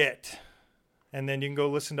and Forget. And then you can go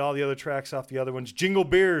listen to all the other tracks off the other ones. Jingle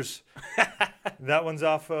Beers. That one's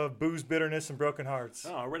off of Booze, Bitterness, and Broken Hearts.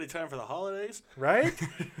 Oh, already time for the holidays? Right?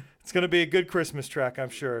 It's going to be a good Christmas track, I'm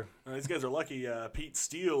sure. These guys are lucky Pete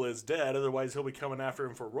Steele is dead, otherwise he'll be coming after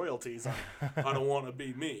him for royalties on I Don't Want to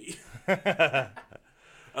Be Me.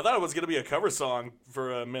 I thought it was going to be a cover song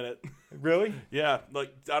for a minute. Really? Yeah,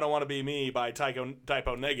 like I Don't Want to Be Me by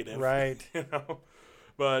Typo Negative. Right. You know?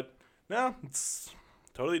 But no, it's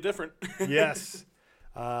totally different. Yes.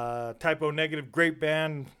 Typo Negative, great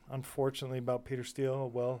band. Unfortunately, about Peter Steele.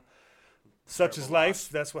 Well, such is life.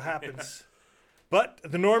 That's what happens. But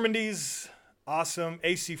the Normandies, awesome.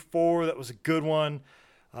 AC4, that was a good one.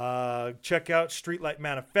 Check out Streetlight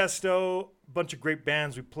Manifesto. Bunch of great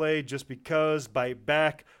bands we played. Just Because, Bite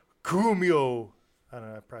Back, Kumio. I don't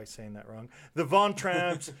know, I'm probably saying that wrong. The Von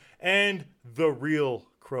Tramps, and The Real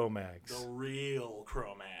Cro-Mags. The real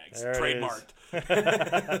Cro-Mags. There it is.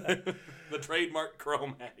 Trademarked. The trademark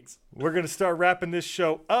Cro-Mags. We're going to start wrapping this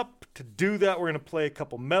show up. To do that, we're going to play a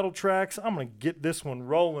couple metal tracks. I'm going to get this one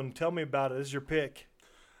rolling. Tell me about it. This is your pick.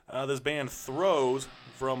 This band Throws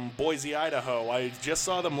from Boise, Idaho. I just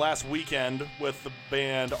saw them last weekend with the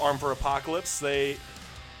band Arm for Apocalypse. They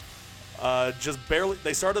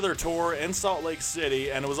they started their tour in Salt Lake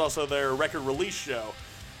City, and it was also their record release show.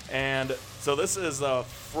 And so this is a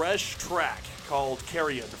fresh track called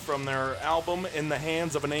Carrion from their album In the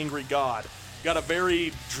Hands of an Angry God. Got a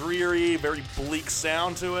very dreary, very bleak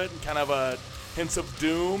sound to it, kind of hints of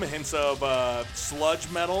doom, hints of sludge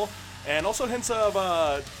metal, and also hints of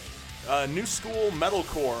new school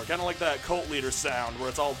metalcore, kind of like that Cult Leader sound, where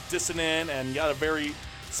it's all dissonant and got a very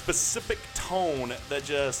specific tone that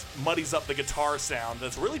just muddies up the guitar sound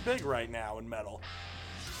that's really big right now in metal.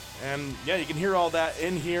 And yeah, you can hear all that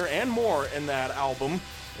in here and more in that album.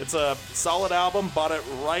 It's a solid album. Bought it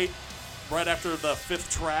right after the 5th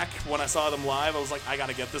track when I saw them live. I was like, I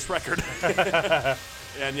gotta get this record.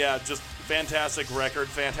 And yeah, just fantastic record,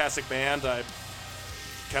 fantastic band. I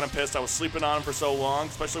kind of pissed I was sleeping on them for so long,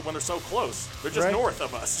 especially when they're so close. They're just north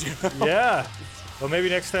of us. You know? Yeah. Well, maybe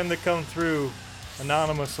next time they come through,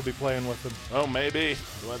 Anonymous will be playing with them. Oh, maybe.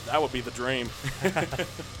 Well, that would be the dream.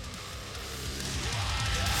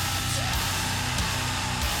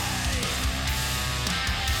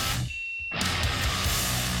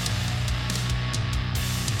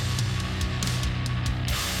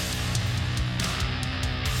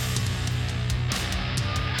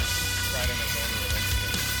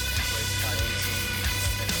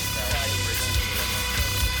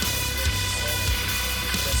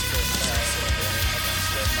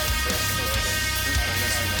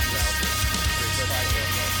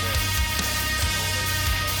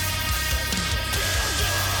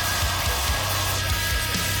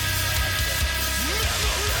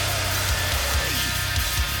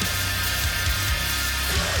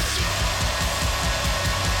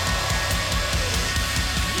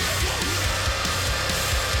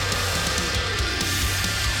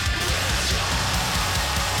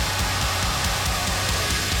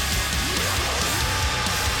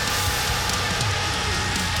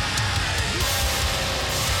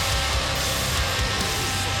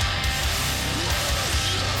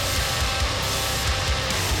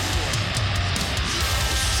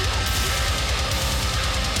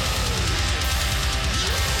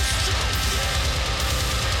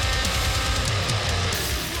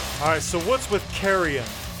 All right, so what's with Carrion?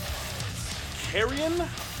 Carrion?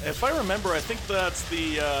 If I remember, I think that's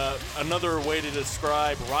the another way to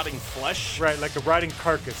describe rotting flesh. Right, like a rotting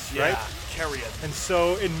carcass, Yeah, right? carrion. And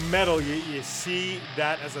so in metal, you see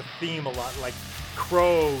that as a theme a lot, like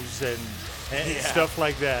crows and Yeah. stuff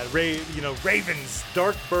like that. Ravens,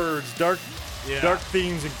 dark birds, dark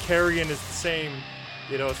themes, and Carrion is the same.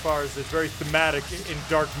 As far as it's very thematic in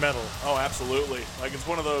dark metal. Oh, absolutely. Like it's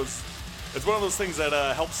one of those things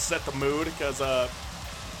that helps set the mood because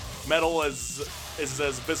metal is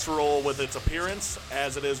as visceral with its appearance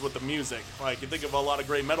as it is with the music. Like you think of a lot of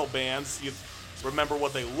great metal bands, you remember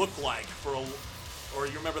what they look like or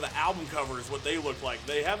you remember the album covers, what they look like.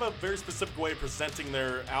 They have a very specific way of presenting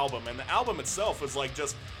their album, and the album itself is like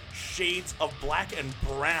just shades of black and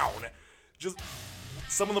brown. Just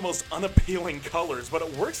some of the most unappealing colors, but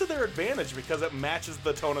it works to their advantage because it matches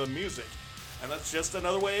the tone of the music. And that's just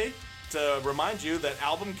another way to remind you that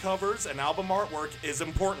album covers and album artwork is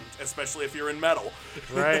important, especially if you're in metal.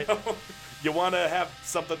 Right. You want to have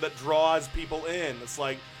something that draws people in. It's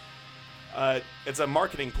like, it's a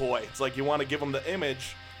marketing ploy. It's like you want to give them the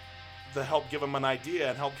image to help give them an idea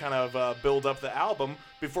and help kind of build up the album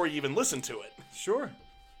before you even listen to it. Sure.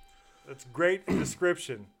 That's great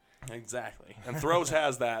description. Exactly. And Throws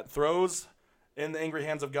has that. Throws in the Angry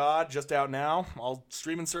Hands of God, just out now. All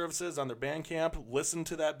streaming services on their Bandcamp. Listen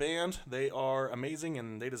to that band. They are amazing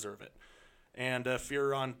and they deserve it. And if they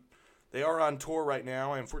are on tour right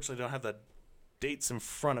now. I unfortunately don't have the dates in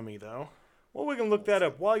front of me though. Well, we can look that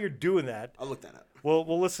up. While you're doing that, I'll look that up.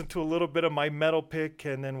 we'll listen to a little bit of my metal pick,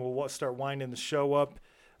 and then we'll start winding the show up.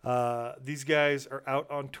 These guys are out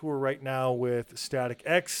on tour right now with Static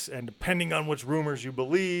X, and depending on which rumors you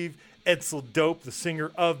believe, Edsel Dope, the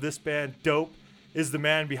singer of this band, Dope, is the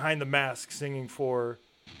man behind the mask singing for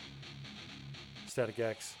Static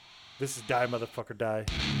X. This is Die Motherfucker Die.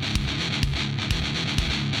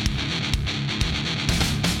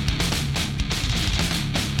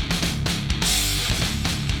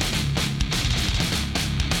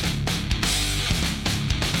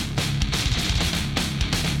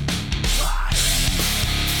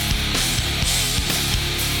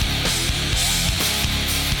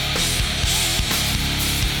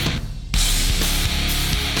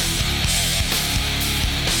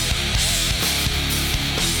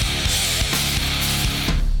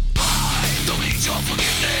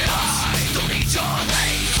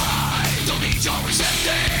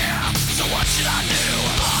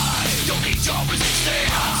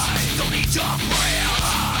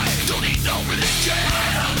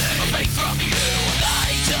 From you, I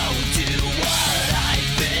don't do what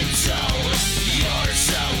I've been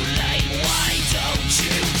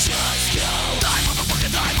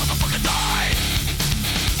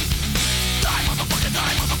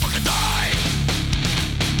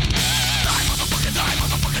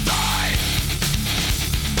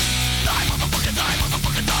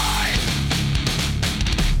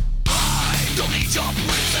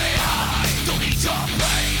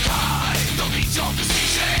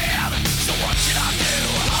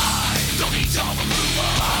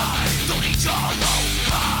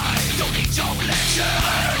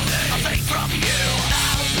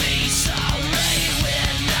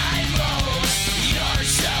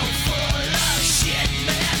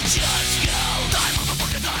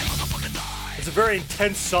a very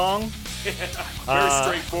intense song. Very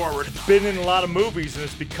straightforward. Been in a lot of movies, and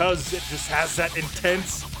it's because it just has that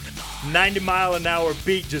intense 90-mile-an-hour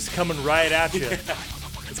beat just coming right at you.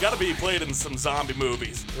 It's got to be played in some zombie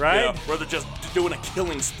movies. Right? You know, where they're just doing a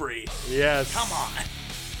killing spree. Yes. Come on.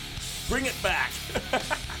 Bring it back.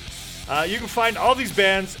 You can find all these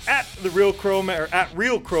bands at the Real Cro-Mag, or at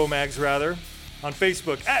Real Cro-Mags rather, on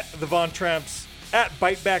Facebook, at the Von Tramps, at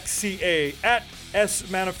Biteback CA, at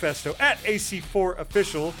S Manifesto, at AC4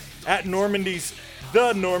 Official, at Normandy's.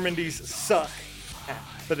 The Normandy's suck,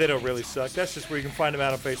 but they don't really suck. That's just where you can find them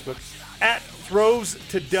out on Facebook. At Throws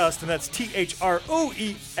to Dust, and that's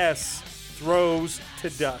THROES, Throws to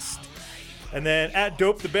Dust. And then at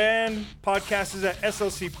Dope the Band, podcast is at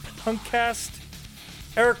SLC Punkcast.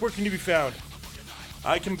 Eric, where can you be found?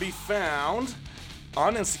 I can be found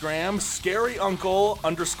on Instagram,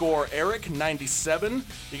 scaryuncle_Eric97.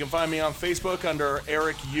 You can find me on Facebook under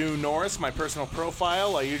Eric U. Norris, my personal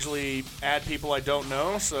profile. I usually add people I don't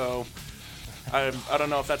know, so I don't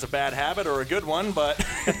know if that's a bad habit or a good one, but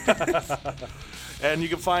and you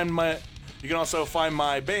can also find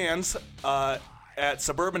my bands at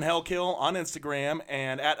Suburban Hellkill on Instagram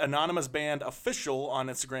and at Anonymous Band Official on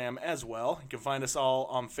Instagram as well. You can find us all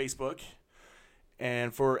on Facebook.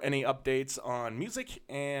 And for any updates on music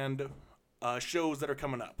and shows that are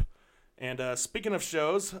coming up. And speaking of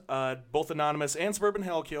shows, both Anonymous and Suburban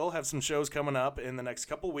Hellkill have some shows coming up in the next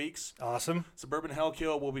couple weeks. Awesome. Suburban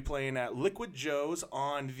Hellkill will be playing at Liquid Joe's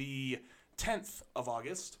on the 10th of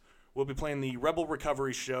August. We'll be playing the Rebel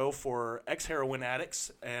Recovery show for ex-heroin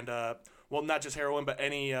addicts and, well, not just heroin, but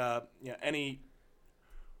any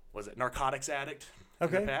narcotics addict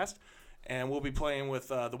in the past. And we'll be playing with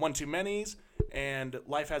the One Too Manys and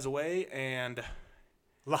Life Has a Way and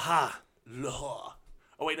Laha.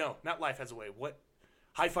 Oh wait, no, not Life Has a Way. What?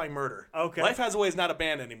 Hi-Fi Murder. Okay. Life Has a Way is not a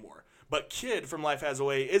band anymore, but Kid from Life Has a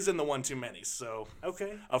Way is in the One Too Manys. So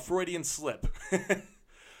Okay. a Freudian slip.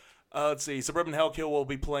 Let's see. Suburban Hellkill will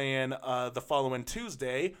be playing the following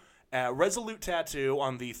Tuesday at Resolute Tattoo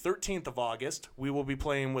on the 13th of August. We will be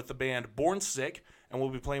playing with the band Born Sick, and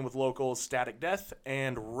we'll be playing with locals Static Death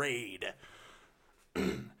and Raid.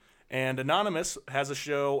 And Anonymous has a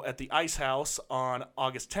show at the Ice House on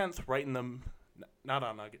August 10th, right in the... Not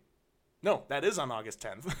on August... No, that is on August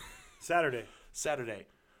 10th. Saturday.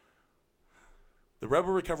 The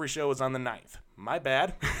Rebel Recovery show is on the 9th. My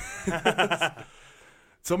bad.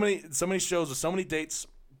 So many shows with so many dates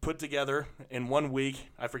put together in 1 week.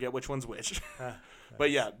 I forget which one's which.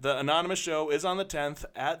 But yeah, the Anonymous show is on the 10th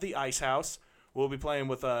at the Ice House. We'll be playing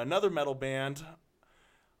with another metal band.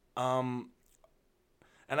 And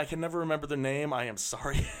I can never remember their name. I am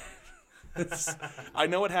sorry. I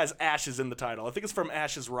know it has Ashes in the title. I think it's from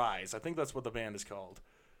Ashes Rise. I think that's what the band is called.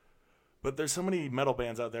 But there's so many metal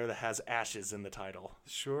bands out there that has Ashes in the title.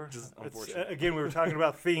 Sure. Just unfortunate. Again, we were talking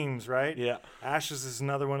about themes, right? Yeah. Ashes is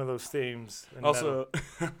another one of those themes. Also,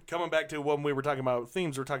 coming back to when we were talking about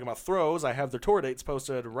themes, we were talking about Throws. I have their tour dates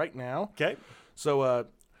posted right now. Okay. So,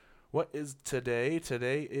 what is today?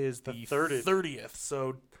 Today is the 30th.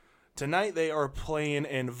 So, tonight they are playing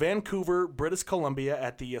in Vancouver, British Columbia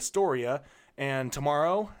at the Astoria. And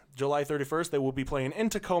tomorrow, July 31st, they will be playing in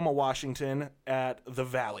Tacoma, Washington at the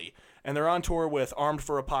Valley. And they're on tour with Armed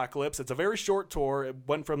for Apocalypse. It's a very short tour. It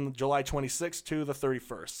went from July 26th to the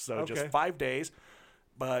 31st. So just 5 days.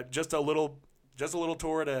 But just a little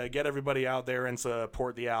tour to get everybody out there and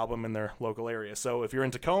support the album in their local area. So if you're in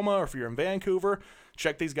Tacoma or if you're in Vancouver,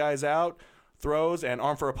 check these guys out. Throws and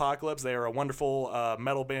Armed for Apocalypse. They are a wonderful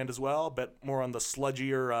metal band as well, but more on the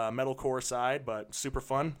sludgier metalcore side, but super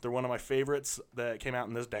fun. They're one of my favorites that came out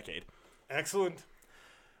in this decade. Excellent.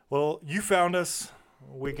 Well, you found us.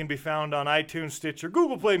 We can be found on iTunes, Stitcher,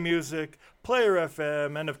 Google Play Music, Player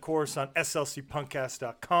FM, and of course on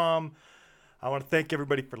slcpunkcast.com. I want to thank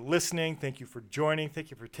everybody for listening. Thank you for joining. Thank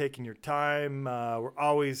you for taking your time. We're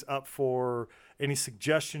always up for any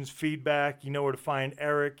suggestions, feedback. You know where to find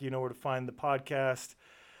Eric. You know where to find the podcast.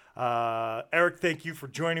 Eric, thank you for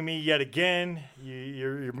joining me yet again.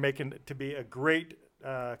 You're making it to be a great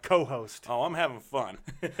co-host. Oh, I'm having fun.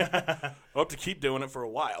 Hope to keep doing it for a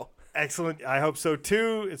while. Excellent. I hope so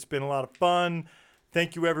too. It's been a lot of fun.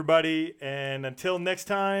 Thank you, everybody. And until next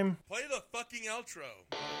time. Play the fucking outro.